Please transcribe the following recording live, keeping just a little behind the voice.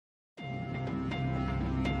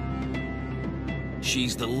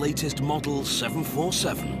She's the latest model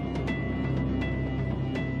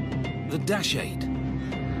 747. The Dash 8.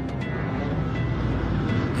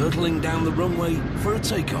 Hurtling down the runway for a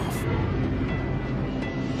takeoff.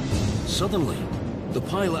 Suddenly, the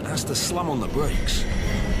pilot has to slam on the brakes.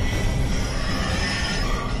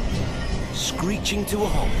 Screeching to a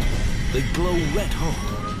halt, they glow red hot.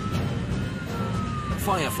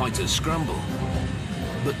 Firefighters scramble,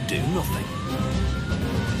 but do nothing.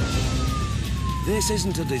 This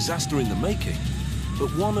isn't a disaster in the making, but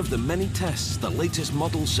one of the many tests the latest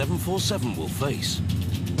model 747 will face.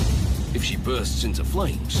 If she bursts into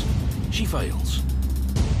flames, she fails.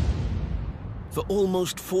 For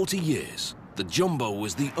almost 40 years, the Jumbo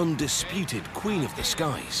was the undisputed queen of the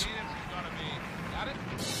skies.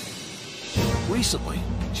 Recently,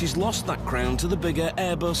 she's lost that crown to the bigger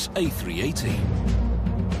Airbus A380.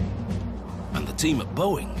 And the team at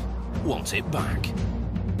Boeing want it back.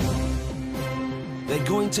 They're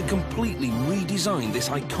going to completely redesign this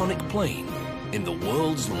iconic plane in the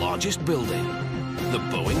world's largest building, the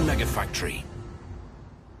Boeing Megafactory.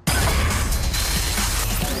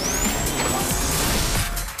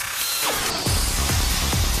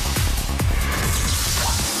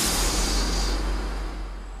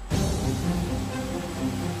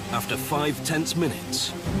 After 5 tense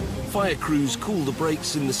minutes, fire crews cool the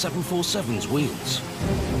brakes in the 747's wheels.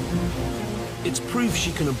 It's proof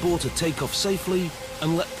she can abort a takeoff safely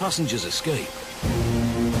and let passengers escape.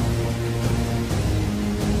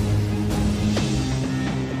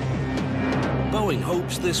 Boeing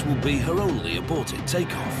hopes this will be her only aborted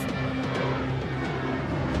takeoff.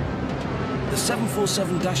 The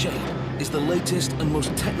 747-8 is the latest and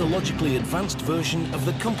most technologically advanced version of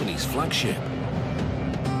the company's flagship.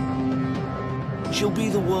 She'll be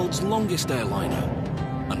the world's longest airliner,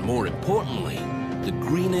 and more importantly, the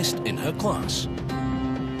greenest in her class.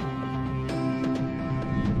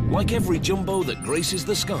 Like every Jumbo that graces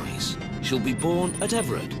the skies, she'll be born at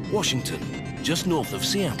Everett, Washington, just north of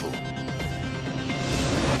Seattle.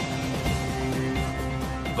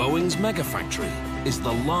 Boeing's Megafactory is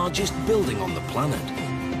the largest building on the planet.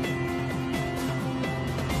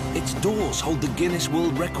 Its doors hold the Guinness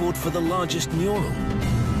World Record for the largest mural.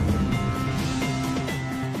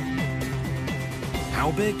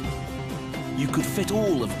 How big? You could fit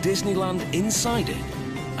all of Disneyland inside it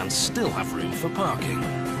and still have room for parking.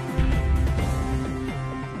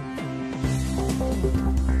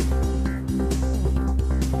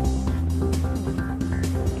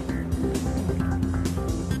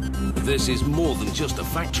 This is more than just a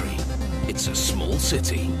factory. It's a small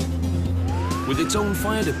city with its own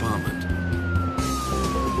fire department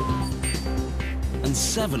and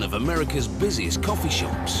 7 of America's busiest coffee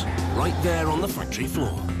shops right there on the factory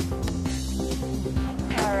floor.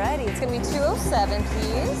 Alrighty, it's gonna be 207,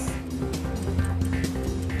 please.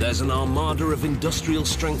 There's an armada of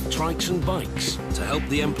industrial-strength trikes and bikes to help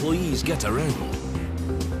the employees get around.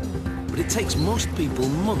 But it takes most people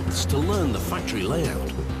months to learn the factory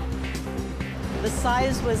layout. The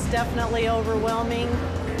size was definitely overwhelming.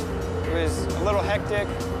 It was a little hectic.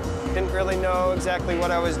 Didn't really know exactly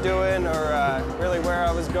what I was doing or really where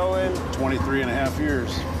I was going. 23 and a half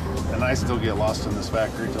years, and I still get lost in this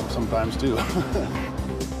factory sometimes too.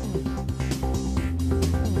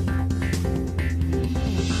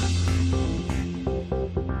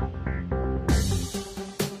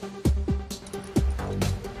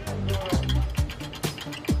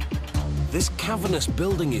 This cavernous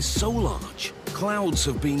building is so large, clouds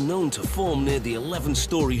have been known to form near the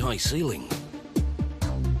 11-story high ceiling.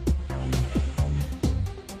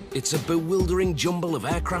 It's a bewildering jumble of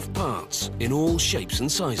aircraft parts in all shapes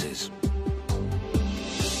and sizes.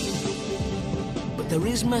 But there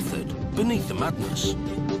is method beneath the madness.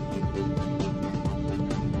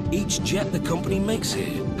 Each jet the company makes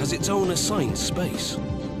here has its own assigned space.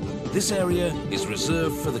 This area is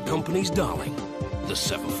reserved for the company's darling, the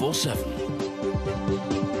 747.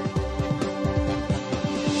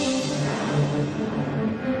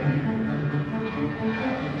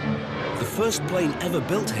 The first plane ever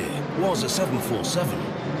built here was a 747,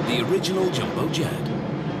 the original jumbo jet.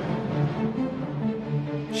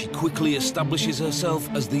 She quickly establishes herself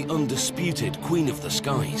as the undisputed queen of the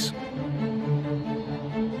skies.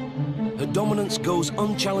 Her dominance goes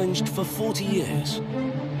unchallenged for 40 years.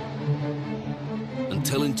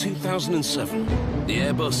 Until in 2007, the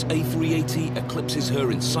Airbus A380 eclipses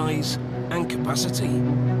her in size and capacity.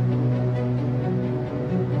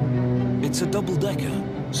 It's a double-decker,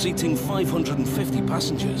 seating 550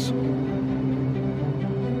 passengers.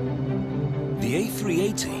 The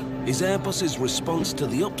A380 is Airbus's response to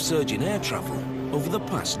the upsurge in air travel over the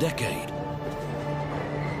past decade.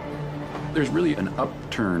 There's really an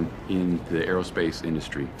upturn in the aerospace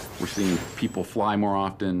industry. We're seeing people fly more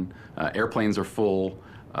often, airplanes are full.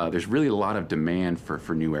 There's really a lot of demand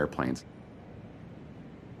for new airplanes.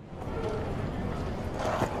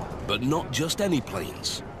 But not just any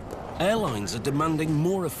planes. Airlines are demanding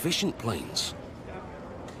more efficient planes.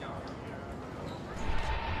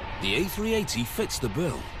 The A380 fits the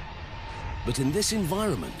bill. But in this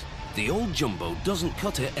environment, the old jumbo doesn't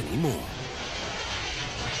cut it anymore.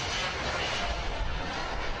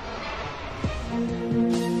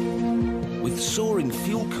 With soaring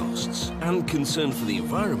fuel costs and concern for the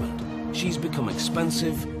environment, she's become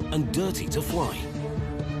expensive and dirty to fly.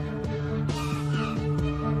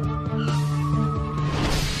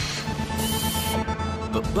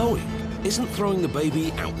 But Boeing isn't throwing the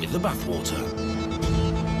baby out with the bathwater.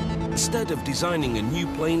 Instead of designing a new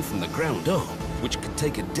plane from the ground up, which could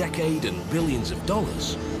take a decade and billions of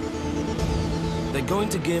dollars, they're going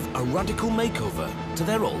to give a radical makeover to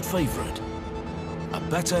their old favorite. A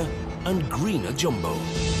better and greener jumbo.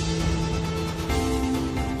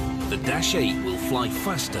 The Dash 8 will fly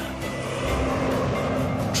faster,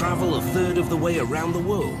 travel a third of the way around the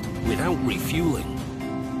world without refueling,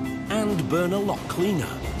 and burn a lot cleaner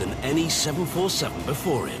than any 747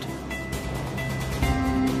 before it.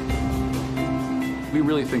 We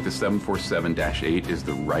really think the 747-8 is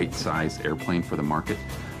the right size airplane for the market.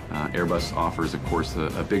 Airbus offers, of course,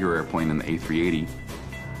 a bigger airplane than the A380.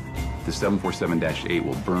 The 747-8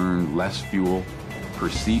 will burn less fuel per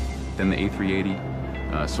seat than the A380.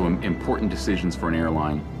 So important decisions for an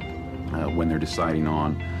airline when they're deciding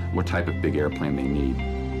on what type of big airplane they need.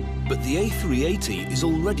 But the A380 is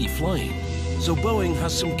already flying, so Boeing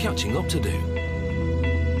has some catching up to do.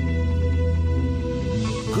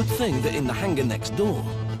 Good thing that in the hangar next door,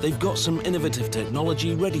 they've got some innovative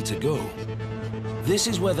technology ready to go. This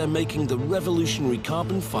is where they're making the revolutionary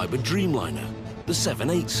carbon fiber Dreamliner, the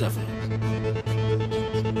 787.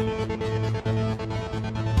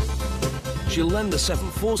 She'll lend the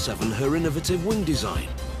 747 her innovative wing design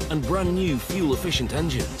and brand new fuel-efficient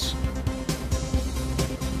engines.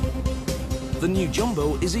 The new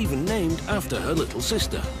jumbo is even named after her little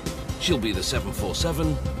sister. She'll be the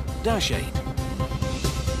 747-8.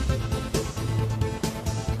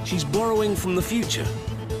 She's borrowing from the future,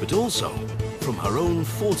 but also from her own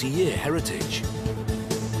 40-year heritage.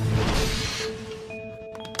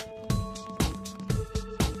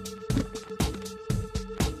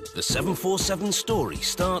 The 747 story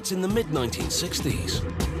starts in the mid-1960s.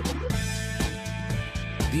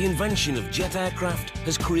 The invention of jet aircraft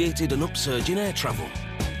has created an upsurge in air travel.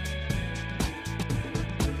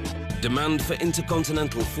 Demand for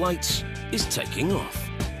intercontinental flights is taking off.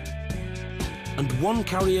 And one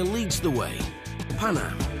carrier leads the way, Pan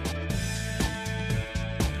Am.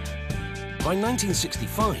 By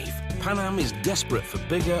 1965, Pan Am is desperate for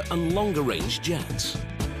bigger and longer-range jets.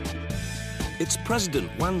 Its president,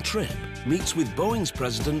 Juan Trippe, meets with Boeing's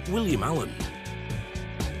president, William Allen.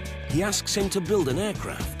 He asks him to build an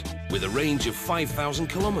aircraft with a range of 5,000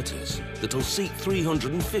 kilometers that'll seat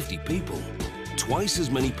 350 people, twice as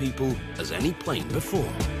many people as any plane before.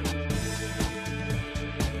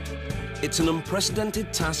 It's an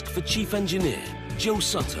unprecedented task for Chief Engineer Joe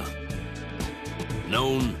Sutter,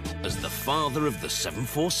 known as the father of the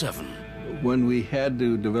 747. When we had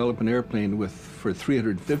to develop an airplane for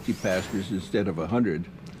 350 passengers instead of 100,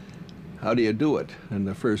 how do you do it? And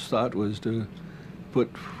the first thought was to put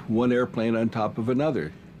one airplane on top of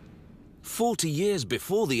another. 40 years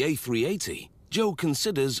before the A380, Joe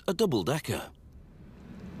considers a double-decker.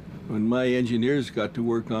 When my engineers got to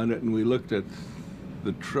work on it and we looked at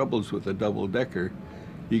the troubles with a double-decker,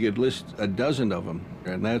 you could list a dozen of them.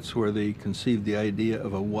 And that's where they conceived the idea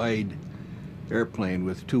of a wide airplane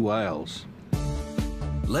with two aisles.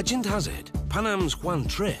 Legend has it, Pan Am's Juan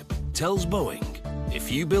Trippe tells Boeing, if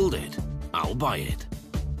you build it, I'll buy it.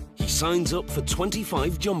 He signs up for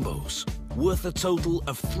 25 jumbos, worth a total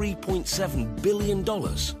of $3.7 billion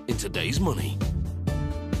in today's money.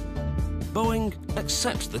 Boeing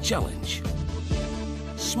accepts the challenge.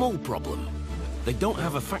 Small problem. They don't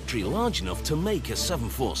have a factory large enough to make a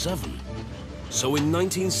 747. So in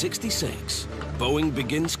 1966, Boeing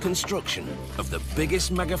begins construction of the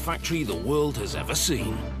biggest mega factory the world has ever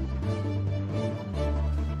seen.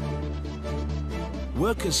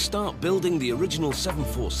 Workers start building the original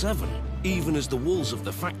 747 even as the walls of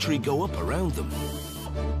the factory go up around them.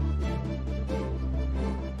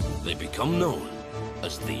 They become known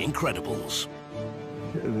as the Incredibles.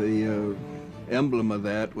 The emblem of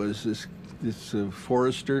that was this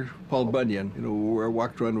forester, Paul Bunyan, where I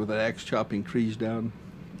walked around with an axe chopping trees down.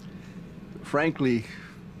 Frankly,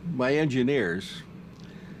 my engineers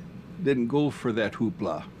didn't go for that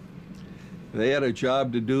hoopla. They had a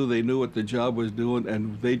job to do, they knew what the job was doing,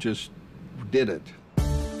 and they just did it.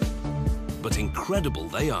 But incredible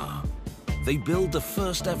they are. They build the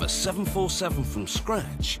first ever 747 from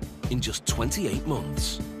scratch in just 28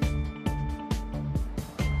 months.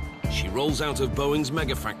 She rolls out of Boeing's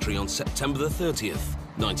mega factory on September the 30th,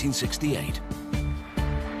 1968.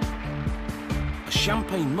 A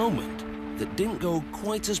champagne moment that didn't go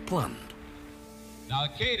quite as planned. Now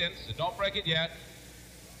the cadence, and don't break it yet,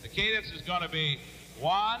 the cadence is going to be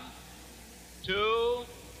 1, 2,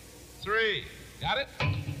 3. Got it?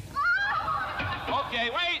 Okay,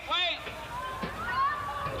 wait.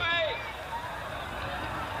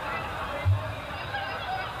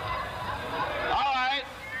 All right.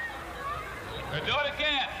 We'll do it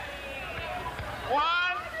again. 1,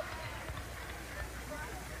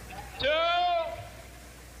 2,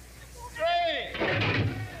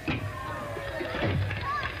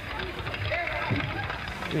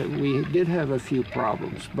 3. We did have a few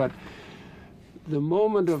problems, but the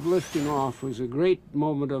moment of lifting off was a great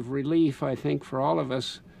moment of relief, I think, for all of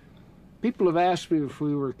us. People have asked me if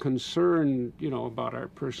we were concerned, about our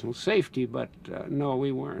personal safety, but no,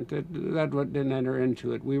 we weren't. That didn't enter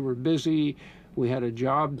into it. We were busy. We had a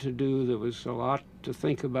job to do. There was a lot to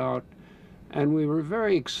think about, and we were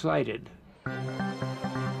very excited.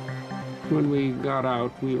 When we got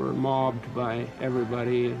out, we were mobbed by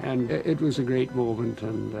everybody, and it was a great moment,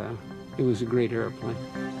 and it was a great airplane.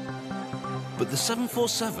 But the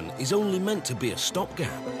 747 is only meant to be a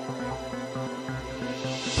stopgap.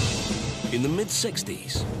 In the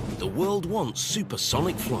mid-60s, the world wants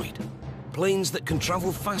supersonic flight, planes that can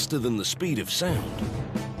travel faster than the speed of sound.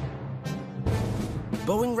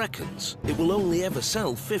 Boeing reckons it will only ever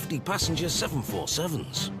sell 50 passenger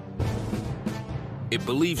 747s. It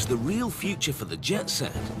believes the real future for the jet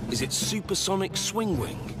set is its supersonic swing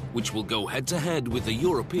wing, which will go head-to-head with the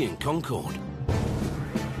European Concorde.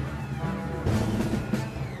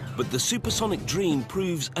 But the supersonic dream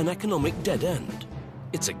proves an economic dead end.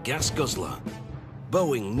 It's a gas guzzler.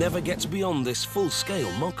 Boeing never gets beyond this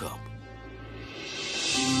full-scale mock-up.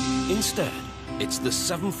 Instead, it's the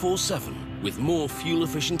 747 with more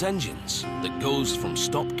fuel-efficient engines that goes from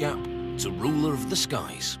stopgap to ruler of the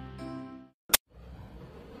skies.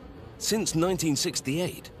 Since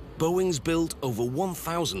 1968, Boeing's built over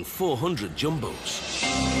 1,400 jumbos.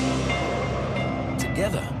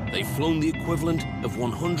 Together, they've flown the equivalent of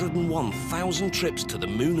 101,000 trips to the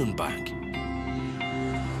moon and back.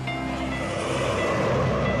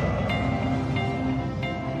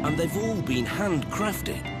 And they've all been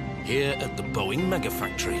handcrafted here at the Boeing Mega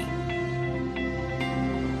Factory.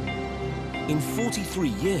 In 43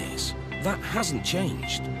 years, that hasn't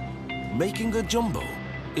changed. Making a jumbo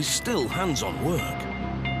is still hands-on work.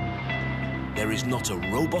 There is not a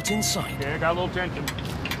robot in sight. Okay, I got a little tension.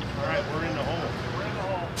 All right, we're in the hole.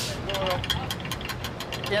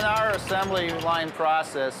 In our assembly line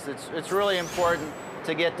process, it's really important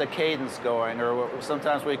to get the cadence going, or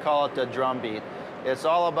sometimes we call it the drum beat. It's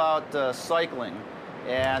all about cycling,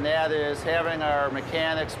 and that is having our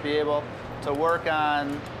mechanics be able to work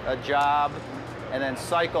on a job and then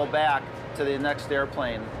cycle back to the next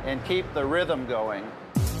airplane and keep the rhythm going.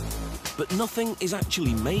 But nothing is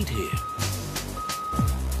actually made here.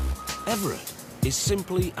 Everett is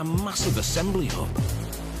simply a massive assembly hub.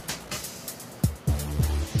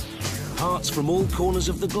 Parts from all corners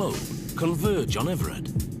of the globe converge on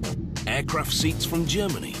Everett. Aircraft seats from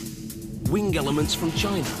Germany, wing elements from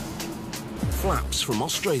China, flaps from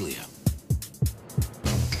Australia.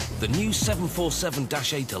 The new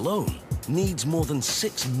 747-8 alone needs more than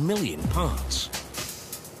 6 million parts.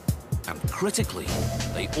 And critically,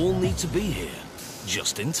 they all need to be here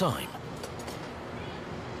just in time.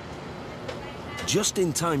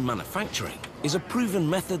 Just-in-time manufacturing is a proven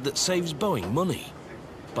method that saves Boeing money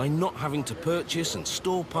by not having to purchase and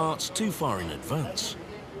store parts too far in advance.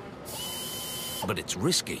 But it's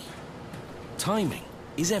risky. Timing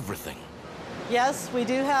is everything. Yes, we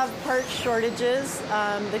do have part shortages.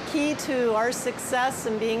 The key to our success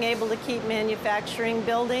in being able to keep manufacturing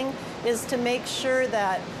building is to make sure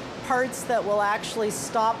that parts that will actually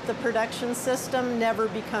stop the production system never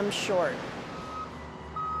become short.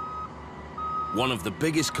 One of the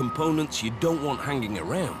biggest components you don't want hanging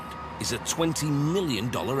around is a $20 million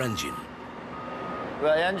engine.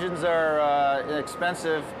 Well, engines are an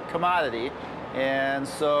expensive commodity, and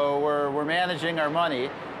so we're managing our money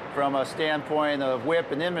from a standpoint of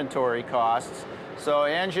WIP and inventory costs. So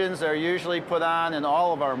engines are usually put on in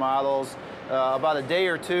all of our models about a day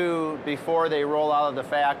or two before they roll out of the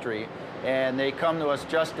factory, and they come to us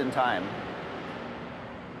just in time.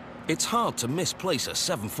 It's hard to misplace a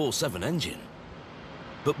 747 engine,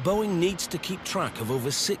 but Boeing needs to keep track of over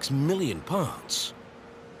 6 million parts.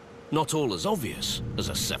 Not all as obvious as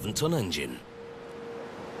a 7-ton engine.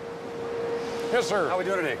 Yes, sir. How are we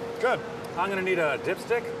doing today? Good. I'm going to need a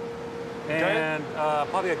dipstick and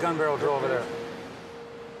probably a gun barrel drill over there.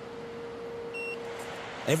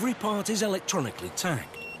 Every part is electronically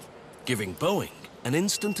tagged, giving Boeing an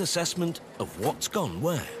instant assessment of what's gone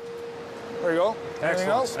where. There you go. Anything Excellent.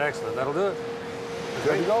 else? Excellent. That'll do it.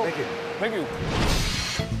 Good to go. Thank you. Thank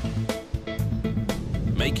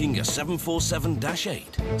you. Making a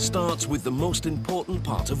 747-8 starts with the most important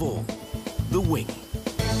part of all, the wing.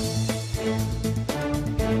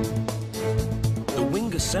 The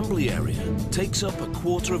wing assembly area takes up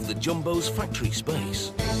 1/4 of the jumbo's factory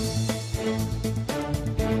space.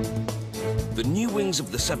 The new wings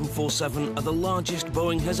of the 747 are the largest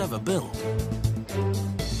Boeing has ever built.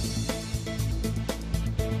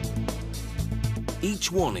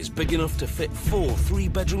 Each one is big enough to fit 4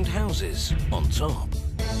 3-bedroomed houses on top.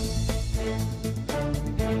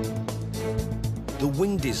 The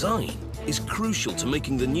wing design is crucial to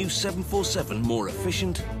making the new 747 more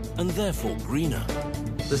efficient and therefore greener.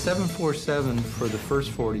 The 747 for the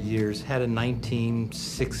first 40 years had a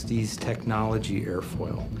 1960s technology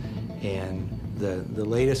airfoil, and the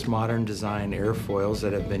latest modern design airfoils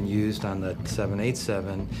that have been used on the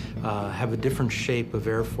 787 have a different shape of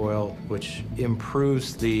airfoil, which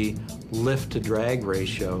improves the lift to drag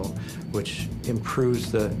ratio, which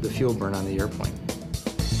improves the fuel burn on the airplane.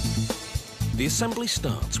 The assembly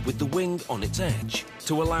starts with the wing on its edge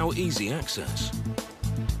to allow easy access.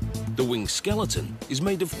 The wing skeleton is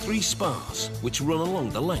made of 3 spars which run along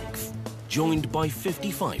the length, joined by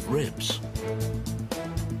 55 ribs.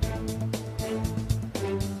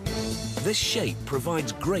 This shape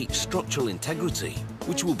provides great structural integrity,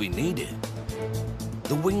 which will be needed.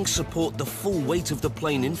 The wings support the full weight of the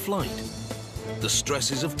plane in flight, the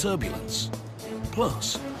stresses of turbulence.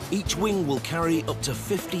 Plus, each wing will carry up to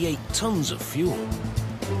 58 tons of fuel.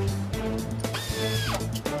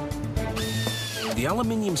 The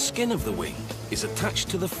aluminium skin of the wing is attached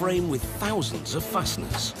to the frame with thousands of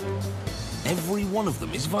fasteners. Every one of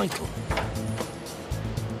them is vital.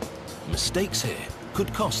 Mistakes here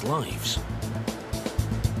could cost lives.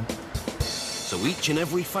 So each and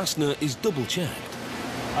every fastener is double-checked.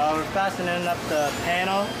 We're fastening up the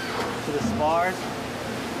panel to the spars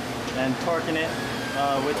and torquing it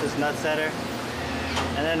with this nut setter.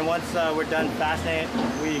 And then once we're done fastening it,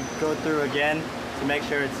 we go through again to make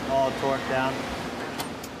sure it's all torqued down.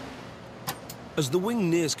 As the wing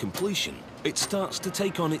nears completion, it starts to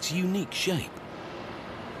take on its unique shape.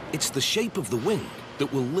 It's the shape of the wing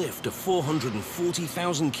that will lift a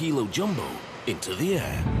 440,000 kilo jumbo into the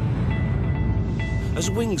air. As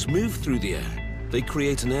wings move through the air, they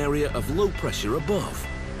create an area of low pressure above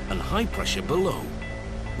and high pressure below,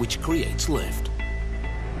 which creates lift.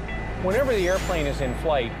 Whenever the airplane is in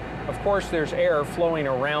flight, of course there's air flowing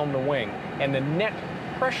around the wing, and the net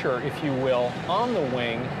pressure, if you will, on the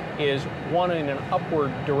wing is one in an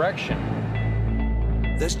upward direction.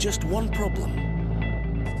 There's just one problem.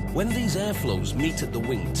 When these airflows meet at the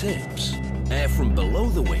wing tips, air from below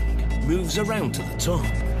the wing moves around to the top.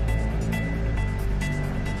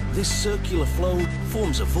 This circular flow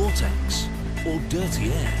forms a vortex, or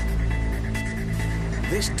dirty air.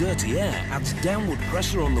 This dirty air adds downward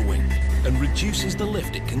pressure on the wing and reduces the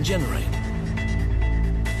lift it can generate.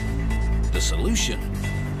 The solution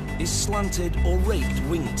is slanted or raked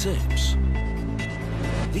wing tips.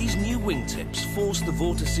 These new wing tips force the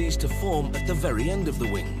vortices to form at the very end of the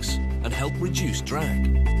wings and help reduce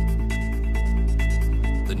drag.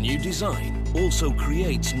 The new design also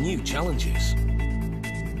creates new challenges.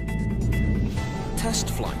 Test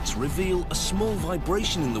flights reveal a small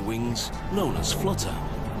vibration in the wings known as flutter.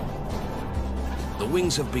 The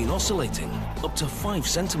wings have been oscillating up to 5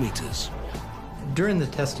 centimeters. During the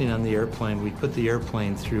testing on the airplane, we put the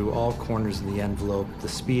airplane through all corners of the envelope, the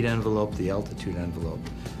speed envelope, the altitude envelope.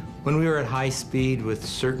 When we were at high speed with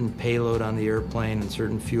certain payload on the airplane and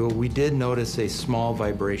certain fuel, we did notice a small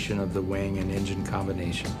vibration of the wing and engine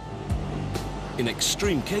combination. In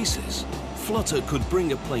extreme cases, flutter could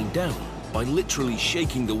bring a plane down by literally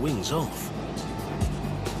shaking the wings off.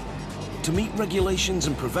 To meet regulations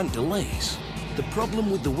and prevent delays, the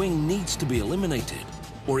problem with the wing needs to be eliminated,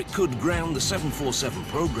 or it could ground the 747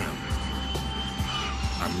 program.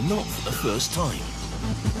 And not for the first time.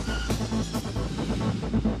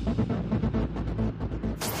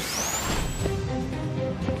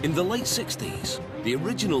 In the late 60s, the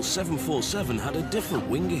original 747 had a different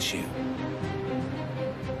wing issue.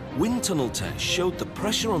 Wind tunnel tests showed the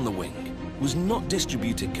pressure on the wing was not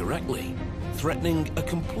distributed correctly, threatening a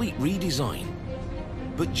complete redesign.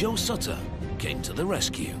 But Joe Sutter came to the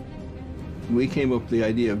rescue. We came up with the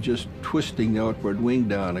idea of just twisting the outward wing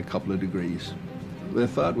down a couple of degrees. The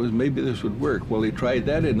thought was maybe this would work. Well, they tried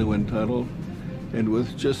that in the wind tunnel, and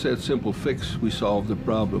with just that simple fix, we solved the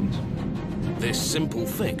problems. This simple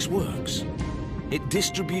fix works. It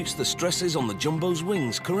distributes the stresses on the jumbo's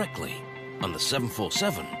wings correctly, and the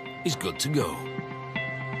 747 is good to go.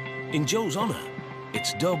 In Joe's honor,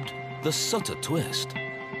 it's dubbed the Sutter Twist.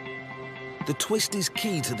 The twist is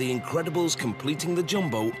key to the Incredibles completing the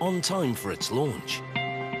jumbo on time for its launch.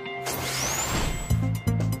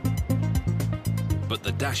 But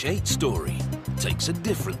the Dash 8 story takes a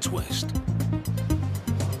different twist.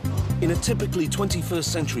 In a typically 21st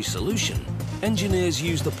century solution, engineers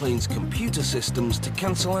use the plane's computer systems to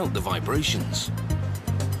cancel out the vibrations.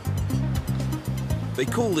 They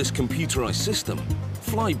call this computerized system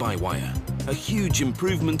fly-by-wire, a huge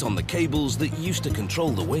improvement on the cables that used to control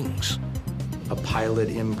the wings. A pilot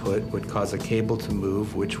input would cause a cable to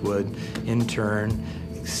move, which would, in turn,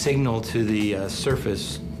 signal to the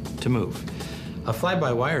surface to move. A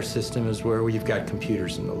fly-by-wire system is where you've got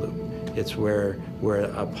computers in the loop. It's where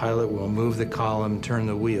a pilot will move the column, turn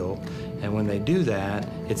the wheel, and when they do that,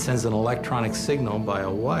 it sends an electronic signal by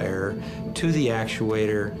a wire to the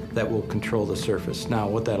actuator that will control the surface. Now,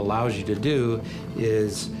 what that allows you to do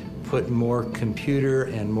is put more computer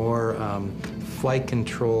and more flight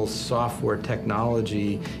control software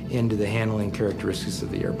technology into the handling characteristics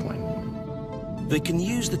of the airplane. They can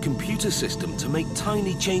use the computer system to make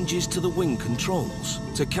tiny changes to the wing controls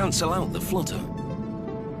to cancel out the flutter.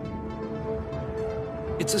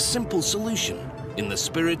 It's a simple solution in the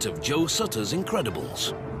spirit of Joe Sutter's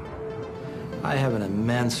Incredibles. I have an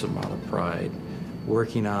immense amount of pride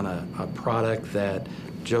working on a product that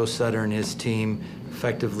Joe Sutter and his team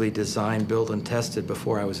effectively designed, built, and tested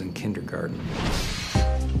before I was in kindergarten.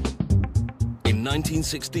 In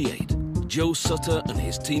 1968, Joe Sutter and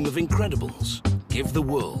his team of Incredibles give the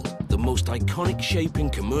world the most iconic shape in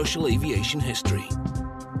commercial aviation history.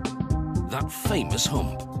 That famous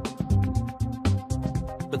hump.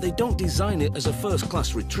 But they don't design it as a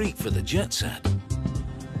first-class retreat for the jet set.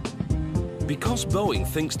 Because Boeing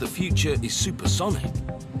thinks the future is supersonic,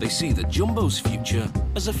 they see the jumbo's future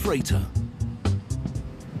as a freighter.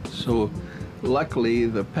 So luckily,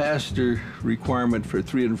 the passenger requirement for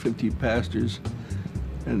 350 passengers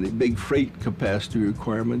and the big freight capacity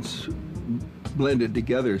requirements blended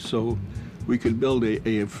together, so we could build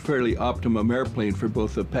a fairly optimum airplane for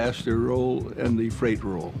both the passenger role and the freight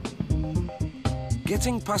role.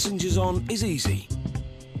 Getting passengers on is easy.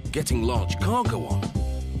 Getting large cargo on,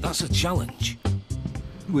 that's a challenge.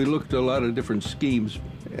 We looked at a lot of different schemes,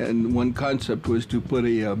 and one concept was to put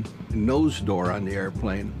a nose door on the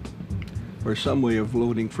airplane, or some way of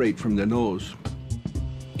loading freight from the nose.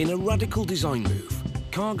 In a radical design move,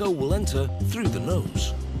 cargo will enter through the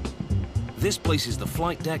nose. This places the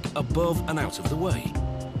flight deck above and out of the way.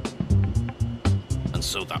 And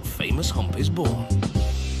so that famous hump is born.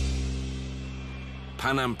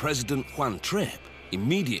 Pan Am President Juan Trippe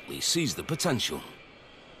immediately sees the potential.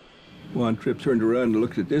 Juan Trippe turned around and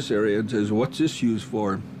looked at this area and says, "What's this used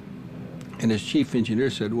for?" And his chief engineer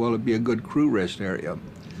said, "Well, it'd be a good crew rest area."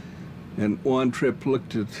 And Juan Trippe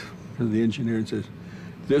looked at the engineer and says,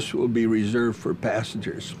 "This will be reserved for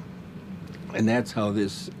passengers." And that's how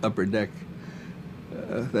this upper deck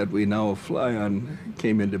that we now fly on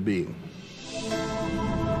came into being.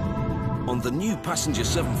 On the new passenger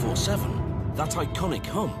 747, that iconic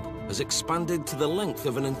hump has expanded to the length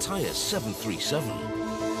of an entire 737.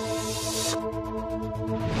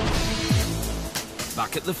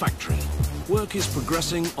 Back at the factory, work is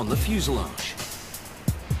progressing on the fuselage.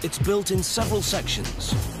 It's built in several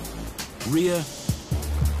sections: rear,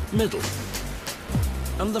 middle,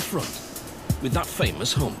 and the front, with that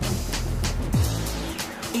famous hump.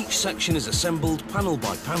 Each section is assembled panel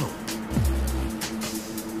by panel.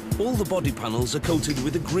 All the body panels are coated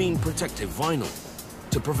with a green protective vinyl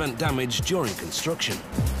to prevent damage during construction.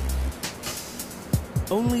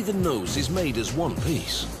 Only the nose is made as one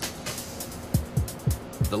piece.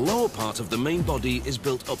 The lower part of the main body is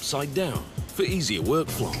built upside down for easier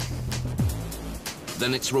workflow.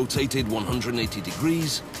 Then it's rotated 180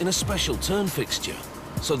 degrees in a special turn fixture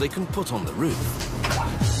so they can put on the roof.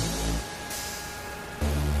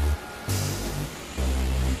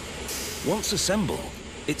 Once assembled,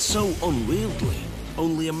 it's so unwieldy,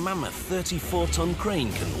 only a mammoth 34-ton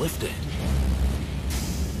crane can lift it.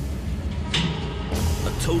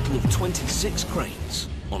 A total of 26 cranes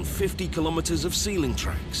on 50 kilometers of ceiling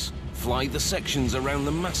tracks fly the sections around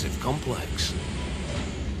the massive complex.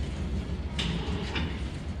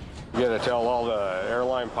 get to tell all the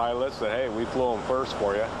airline pilots that, hey, we flew them first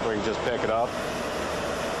for you. We can just pick it up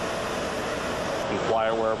and fly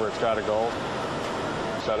it wherever it's got to go,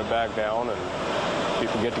 set it back down, and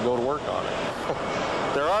people get to go to work on it.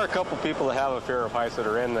 There are a couple people that have a fear of heights that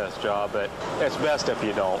are in this job, but it's best if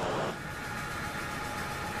you don't.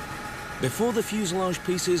 Before the fuselage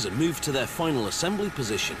pieces are moved to their final assembly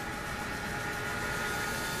position,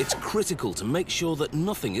 it's critical to make sure that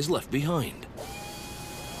nothing is left behind.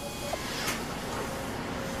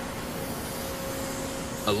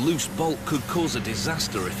 A loose bolt could cause a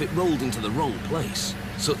disaster if it rolled into the wrong place,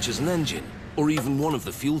 such as an engine or even one of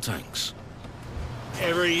the fuel tanks.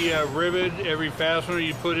 Every rivet, every fastener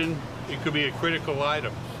you put in, it could be a critical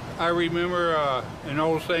item. I remember an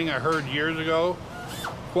old saying I heard years ago,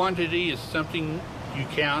 quantity is something you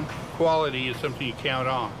count, quality is something you count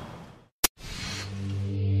on.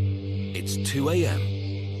 It's 2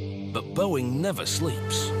 a.m., but Boeing never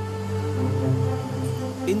sleeps.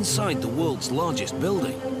 Inside the world's largest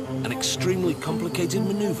building, an extremely complicated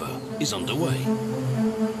maneuver is underway.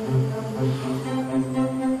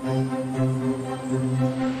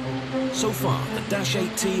 So far, the Dash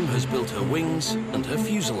 8 team has built her wings and her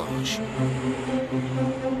fuselage.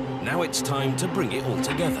 Now it's time to bring it all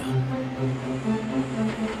together.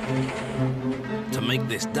 To make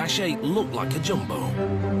this Dash 8 look like a jumbo.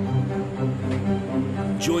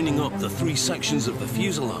 Joining up the three sections of the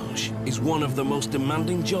fuselage is one of the most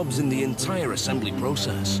demanding jobs in the entire assembly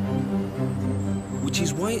process, which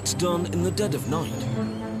is why it's done in the dead of night.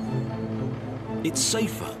 It's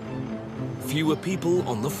safer, fewer people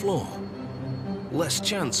on the floor, less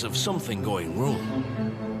chance of something going wrong.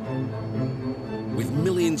 With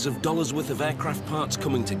millions of dollars worth of aircraft parts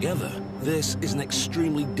coming together, this is an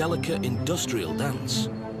extremely delicate industrial dance.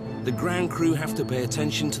 The ground crew have to pay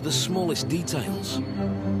attention to the smallest details.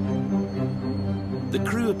 The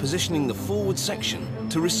crew are positioning the forward section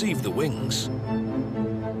to receive the wings.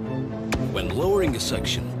 When lowering a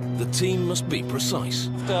section, the team must be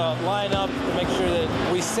precise. To line up to make sure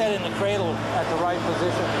that we set in the cradle at the right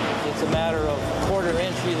position. It's a matter of a quarter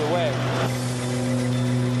inch either way.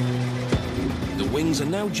 The wings are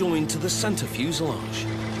now joined to the center fuselage.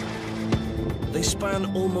 They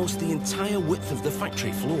span almost the entire width of the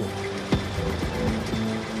factory floor.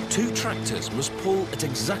 Two tractors must pull at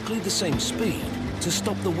exactly the same speed to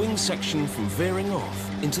stop the wing section from veering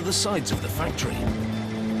off into the sides of the factory.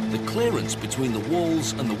 The clearance between the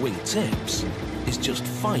walls and the wing tips is just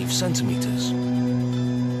 5 centimeters.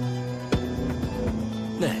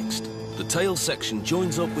 Next, the tail section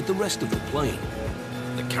joins up with the rest of the plane.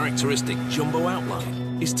 The characteristic jumbo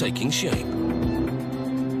outline is taking shape.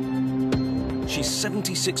 She's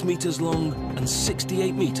 76 meters long and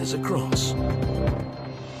 68 meters across.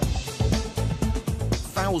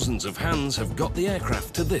 Thousands of hands have got the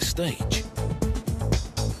aircraft to this stage.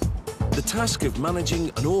 The task of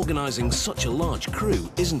managing and organizing such a large crew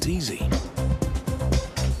isn't easy.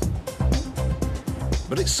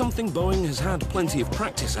 But it's something Boeing has had plenty of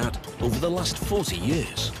practice at over the last 40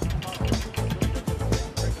 years.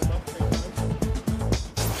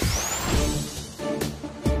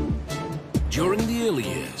 During the early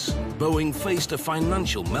years, Boeing faced a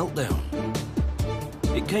financial meltdown.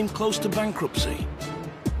 It came close to bankruptcy.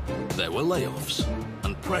 There were layoffs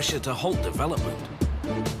and pressure to halt development.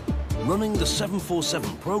 Running the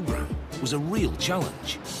 747 program was a real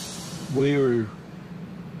challenge. We were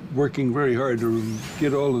working very hard to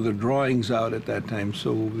get all of the drawings out at that time,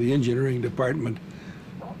 so the engineering department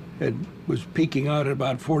was peaking out at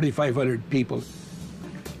about 4,500 people.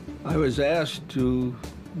 I was asked to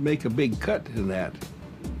make a big cut in that.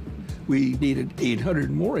 We needed 800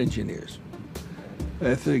 more engineers.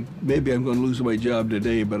 I think maybe I'm going to lose my job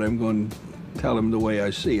today, but I'm going to tell them the way I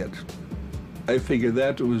see it. I figured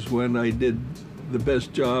that was when I did the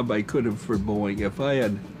best job I could have for Boeing. If I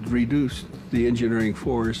had reduced the engineering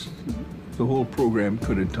force, the whole program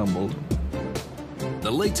could have tumbled.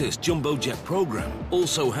 The latest jumbo jet program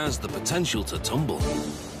also has the potential to tumble.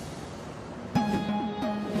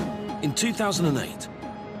 In 2008,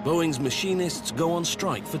 Boeing's machinists go on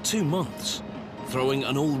strike for 2 months, throwing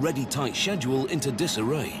an already tight schedule into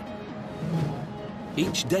disarray.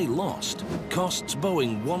 Each day lost costs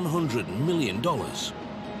Boeing $100 million.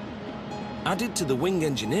 Added to the wing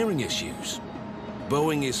engineering issues,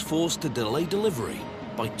 Boeing is forced to delay delivery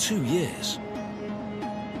by 2 years.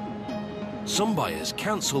 Some buyers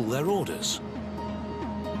cancel their orders.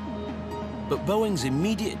 But Boeing's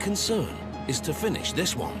immediate concern is to finish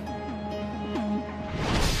this one.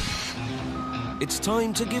 It's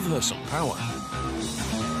time to give her some power.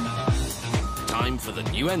 Time for the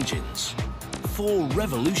new engines. 4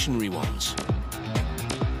 revolutionary ones.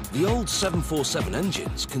 The old 747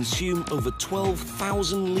 engines consume over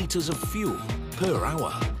 12,000 litres of fuel per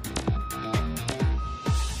hour.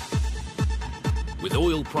 With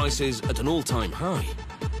oil prices at an all-time high,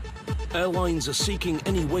 airlines are seeking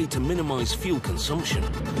any way to minimise fuel consumption.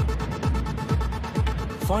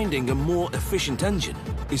 Finding a more efficient engine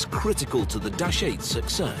is critical to the Dash 8's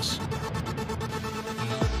success.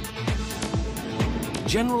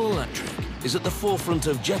 General Electric is at the forefront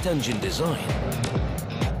of jet engine design.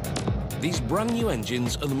 These brand new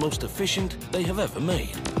engines are the most efficient they have ever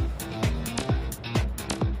made.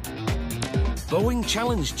 Boeing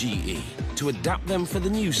challenged GE to adapt them for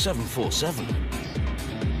the new 747.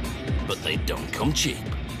 But they don't come cheap.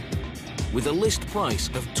 With a list price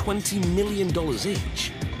of $20 million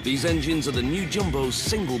each, these engines are the new jumbo's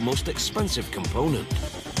single most expensive component.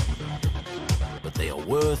 But they are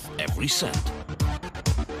worth every cent.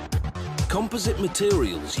 Composite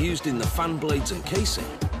materials used in the fan blades and casing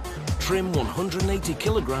trim 180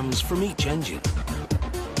 kilograms from each engine.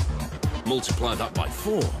 Multiply that by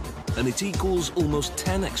 4, and it equals almost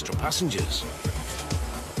 10 extra passengers.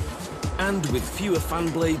 And with fewer fan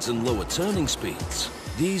blades and lower turning speeds,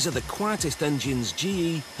 these are the quietest engines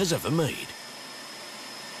GE has ever made.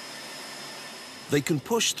 They can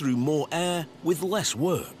push through more air with less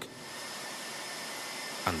work.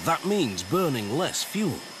 And that means burning less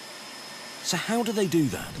fuel. So how do they do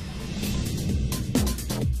that?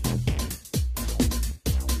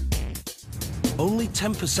 Only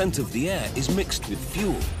 10% of the air is mixed with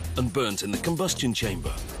fuel and burnt in the combustion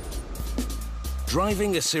chamber,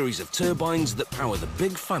 driving a series of turbines that power the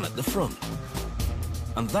big fan at the front.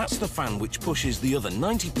 And that's the fan which pushes the other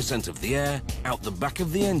 90% of the air out the back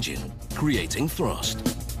of the engine, creating thrust.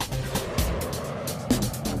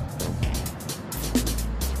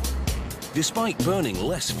 Despite burning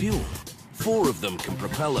less fuel, 4 of them can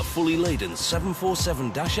propel a fully laden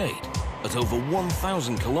 747-8 at over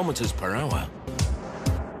 1,000 kilometers per hour.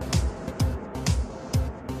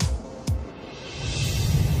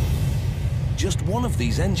 Just one of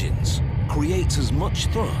these engines creates as much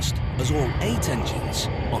thrust as all 8 engines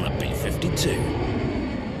on a B-52.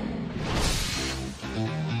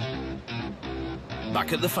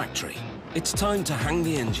 Back at the factory, it's time to hang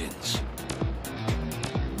the engines.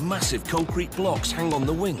 Massive concrete blocks hang on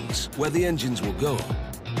the wings where the engines will go.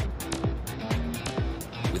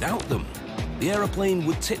 Without them, the aeroplane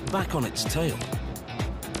would tip back on its tail.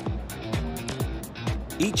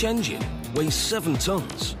 Each engine weighs 7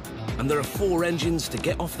 tons, and there are 4 engines to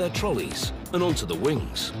get off their trolleys and onto the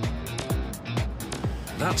wings.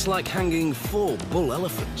 That's like hanging 4 bull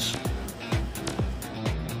elephants.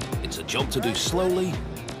 It's a job to do slowly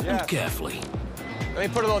and carefully. Let me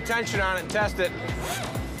put a little tension on it and test it.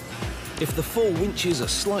 If the 4 winches are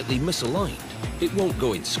slightly misaligned, it won't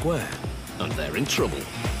go in square, and they're in trouble.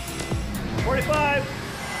 45.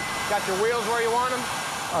 Got your wheels where you want them?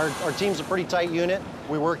 Our team's a pretty tight unit.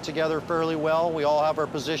 We work together fairly well. We all have our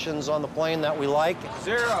positions on the plane that we like.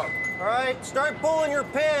 0. All right, start pulling your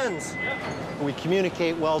pins. Yep. We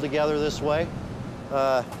communicate well together this way.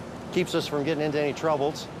 Keeps us from getting into any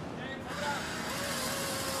troubles.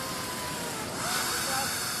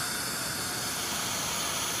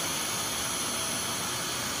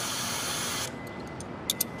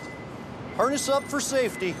 Harness up for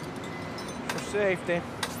safety. For safety.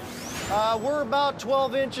 We're about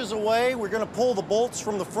 12 inches away. We're going to pull the bolts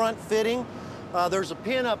from the front fitting. There's a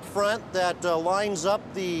pin up front that lines up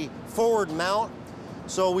the forward mount.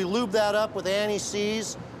 So we lube that up with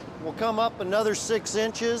anti-seize. We'll come up another 6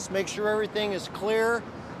 inches, make sure everything is clear.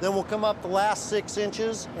 Then we'll come up the last 6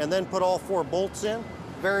 inches and then put all 4 bolts in.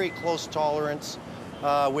 Very close tolerance,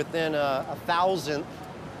 within a thousandth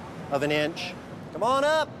of an inch. Come on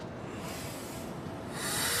up.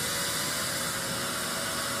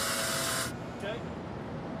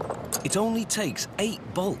 It only takes 8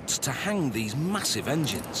 bolts to hang these massive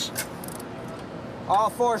engines. All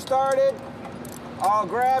 4 started, all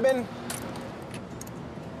grabbing.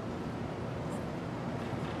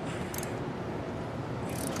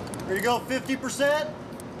 Here you go, 50%?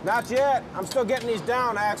 Not yet. I'm still getting these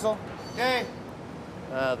down, Axel. Okay.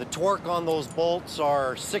 The torque on those bolts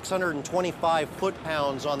are 625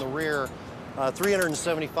 foot-pounds on the rear,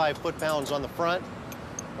 375 foot-pounds on the front.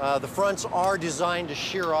 The fronts are designed to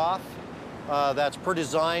shear off. That's per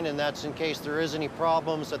design, and that's in case there is any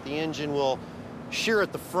problems that the engine will shear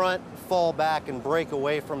at the front, fall back, and break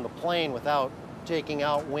away from the plane without taking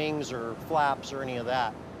out wings or flaps or any of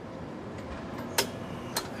that.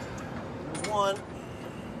 There's one.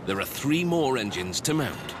 There are 3 more engines to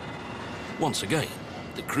mount. Once again,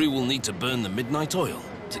 the crew will need to burn the midnight oil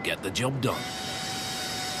to get the job done.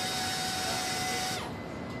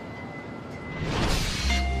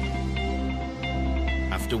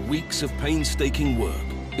 After weeks of painstaking work,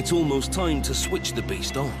 it's almost time to switch the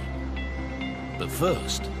beast on. But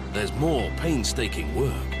first, there's more painstaking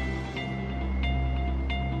work.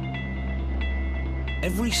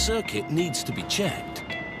 Every circuit needs to be checked,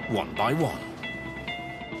 one by one.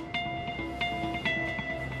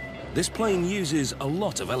 This plane uses a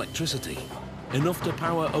lot of electricity, enough to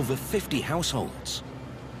power over 50 households.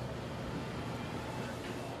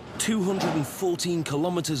 214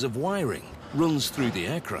 kilometers of wiring runs through the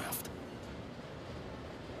aircraft.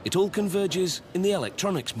 It all converges in the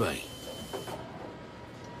electronics bay.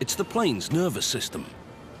 It's the plane's nervous system.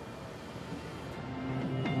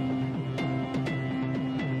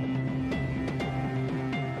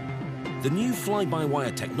 The new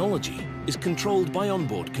fly-by-wire technology is controlled by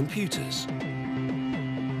onboard computers.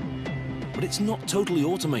 But it's not totally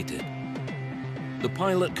automated. The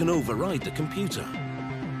pilot can override the computer.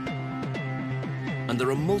 And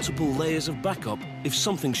there are multiple layers of backup if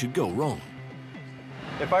something should go wrong.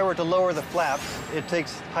 If I were to lower the flaps, it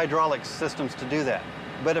takes hydraulic systems to do that.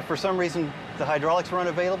 But if for some reason the hydraulics were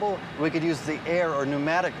unavailable, we could use the air or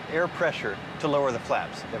pneumatic air pressure to lower the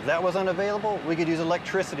flaps. If that was unavailable, we could use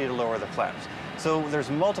electricity to lower the flaps. So there's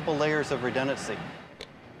multiple layers of redundancy.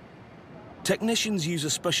 Technicians use a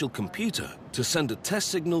special computer to send a test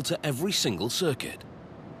signal to every single circuit.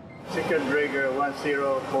 Chicken Rigger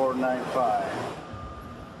 10495.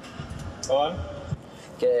 On.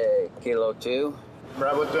 Okay, Kilo 2.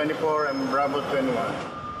 Bravo 24 and Bravo 21.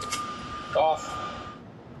 Off.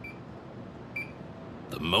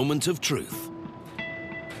 The moment of truth.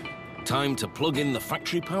 Time to plug in the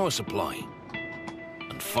factory power supply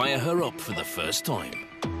and fire her up for the first time.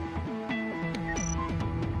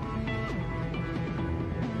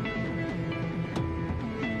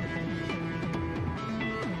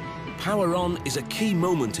 Power on is a key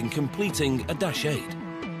moment in completing a Dash 8.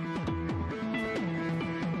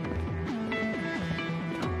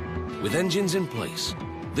 With engines in place,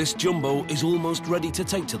 this jumbo is almost ready to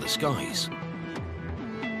take to the skies.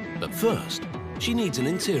 But first, she needs an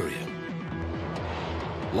interior.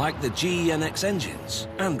 Like the GENX engines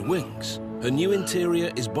and wings, her new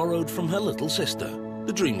interior is borrowed from her little sister,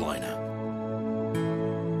 the Dreamliner.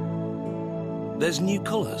 There's new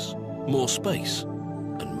colours, more space,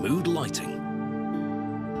 and mood lighting.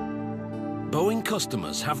 Boeing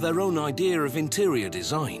customers have their own idea of interior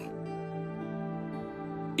design.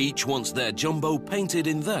 Each wants their jumbo painted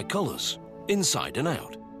in their colours, inside and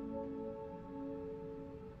out.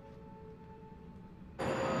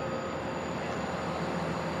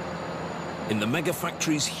 In the mega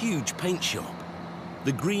factory's huge paint shop,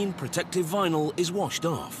 the green protective vinyl is washed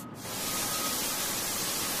off.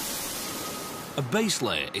 A base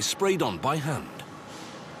layer is sprayed on by hand,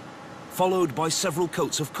 followed by several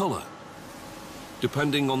coats of colour,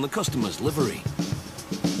 depending on the customer's livery.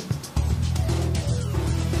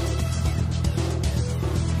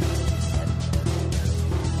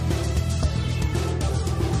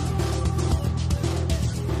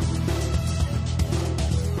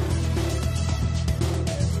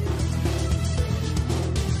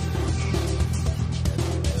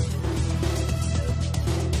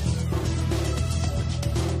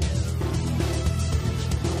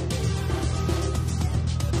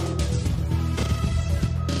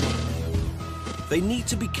 They need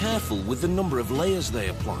to be careful with the number of layers they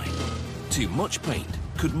apply. Too much paint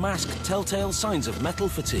could mask telltale signs of metal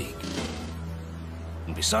fatigue.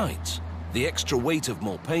 And besides, the extra weight of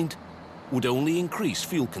more paint would only increase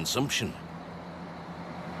fuel consumption.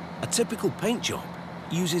 A typical paint job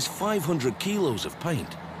uses 500 kilos of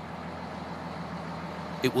paint.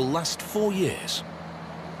 It will last 4 years.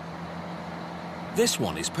 This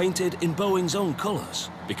one is painted in Boeing's own colours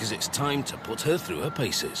because it's time to put her through her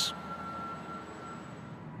paces.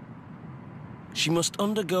 She must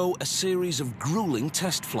undergo a series of grueling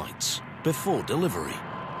test flights before delivery.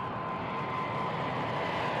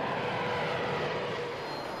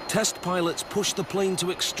 Test pilots push the plane to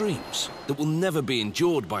extremes that will never be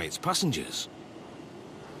endured by its passengers,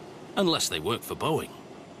 unless they work for Boeing.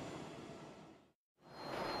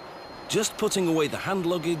 Just putting away the hand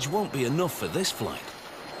luggage won't be enough for this flight.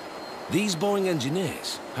 These Boeing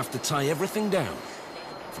engineers have to tie everything down,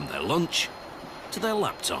 from their lunch to their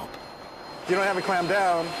laptop. If you don't have it clamped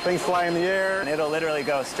down, things fly in the air. And it'll literally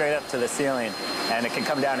go straight up to the ceiling, and it can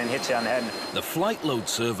come down and hit you on the head. The flight load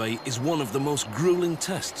survey is one of the most grueling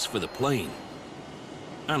tests for the plane,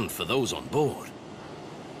 and for those on board.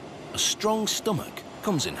 A strong stomach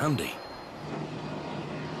comes in handy.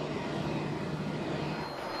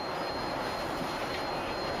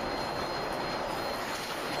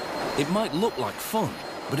 It might look like fun,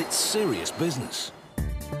 but it's serious business.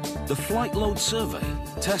 The flight load survey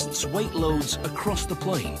tests weight loads across the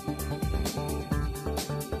plane.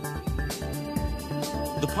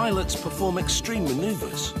 The pilots perform extreme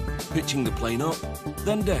maneuvers, pitching the plane up,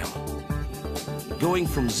 then down, going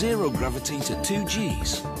from 0 gravity to 2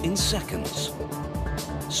 Gs in seconds,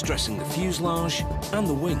 stressing the fuselage and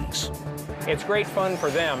the wings. It's great fun for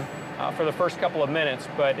them for the first couple of minutes,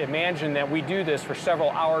 but imagine that we do this for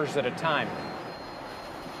several hours at a time.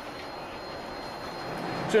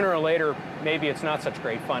 Sooner or later, maybe it's not such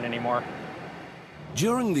great fun anymore.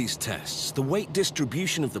 During these tests, the weight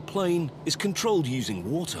distribution of the plane is controlled using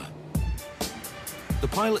water. The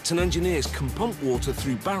pilots and engineers can pump water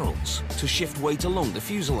through barrels to shift weight along the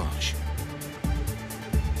fuselage.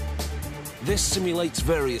 This simulates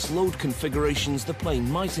various load configurations the plane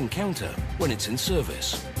might encounter when it's in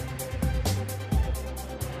service.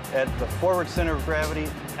 At the forward center of gravity,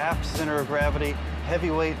 aft center of gravity,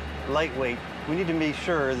 heavyweight, lightweight, we need to be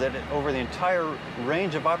sure that over the entire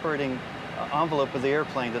range of operating envelope of the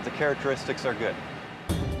airplane that the characteristics are good.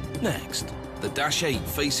 Next, the Dash 8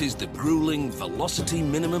 faces the grueling velocity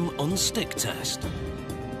minimum unstick test.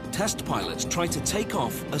 Test pilots try to take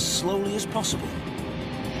off as slowly as possible.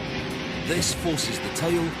 This forces the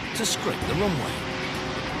tail to scrape the runway.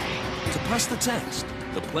 To pass the test,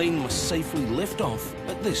 the plane must safely lift off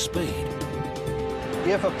at this speed.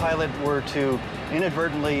 If a pilot were to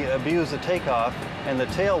inadvertently abuse a takeoff and the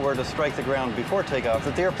tail were to strike the ground before takeoff,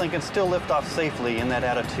 that the airplane can still lift off safely in that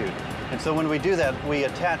attitude. And so when we do that, we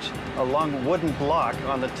attach a long wooden block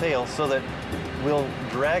on the tail so that we'll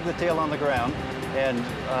drag the tail on the ground and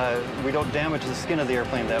we don't damage the skin of the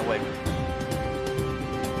airplane that way.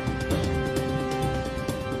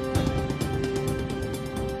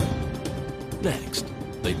 Next,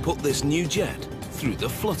 they put this new jet through the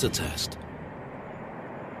flutter test.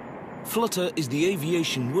 Flutter is the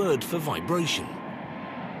aviation word for vibration.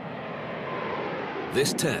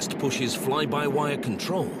 This test pushes fly-by-wire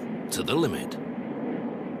control to the limit.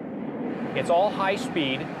 It's all high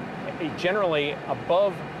speed, generally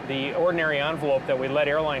above the ordinary envelope that we let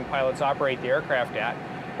airline pilots operate the aircraft at.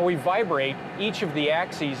 And we vibrate each of the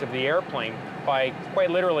axes of the airplane by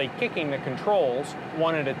quite literally kicking the controls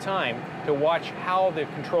one at a time to watch how the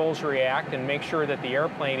controls react and make sure that the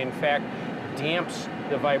airplane, in fact, damps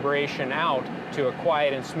the vibration out to a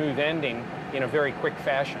quiet and smooth ending in a very quick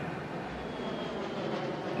fashion.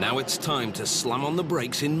 Now it's time to slam on the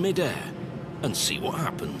brakes in midair and see what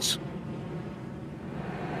happens.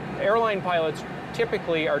 Airline pilots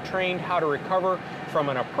typically are trained how to recover from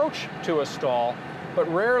an approach to a stall, but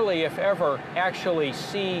rarely, if ever, actually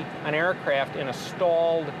see an aircraft in a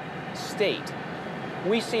stalled state.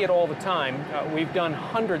 We see it all the time. We've done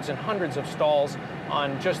hundreds and hundreds of stalls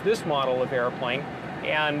on just this model of airplane,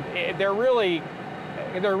 and they're really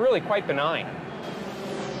quite benign.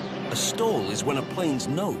 A stall is when a plane's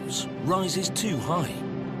nose rises too high.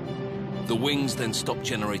 The wings then stop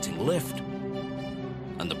generating lift,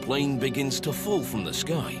 and the plane begins to fall from the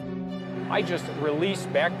sky. I just release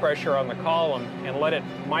back pressure on the column and let it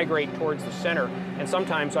migrate towards the center, and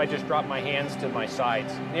sometimes I just drop my hands to my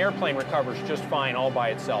sides. The airplane recovers just fine all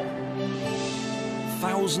by itself.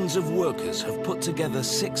 Thousands of workers have put together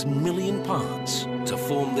 6 million parts to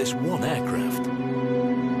form this one aircraft.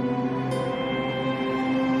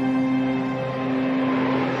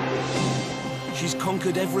 She's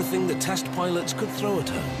conquered everything the test pilots could throw at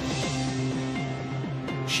her.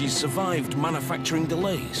 She's survived manufacturing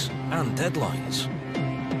delays and deadlines.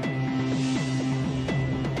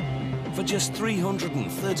 For just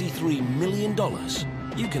 $333 million,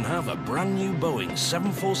 you can have a brand new Boeing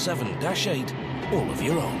 747-8 all of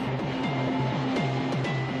your own.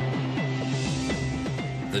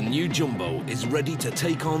 The new Jumbo is ready to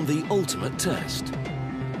take on the ultimate test.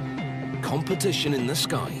 Competition in the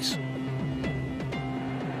skies.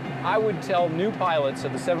 I would tell new pilots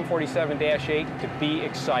of the 747-8 to be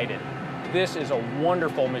excited. This is a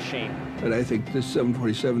wonderful machine. And I think this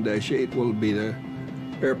 747-8 will be the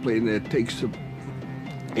airplane that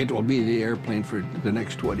it will be the airplane for the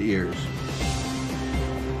next 20 years.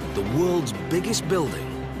 The world's biggest building,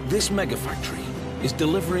 this mega factory, is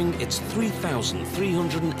delivering its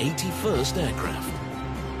 3,381st aircraft.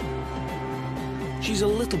 She's a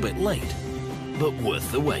little bit late, but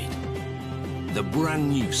worth the wait. The brand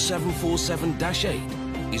new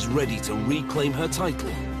 747-8 is ready to reclaim her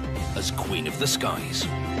title as Queen of the Skies.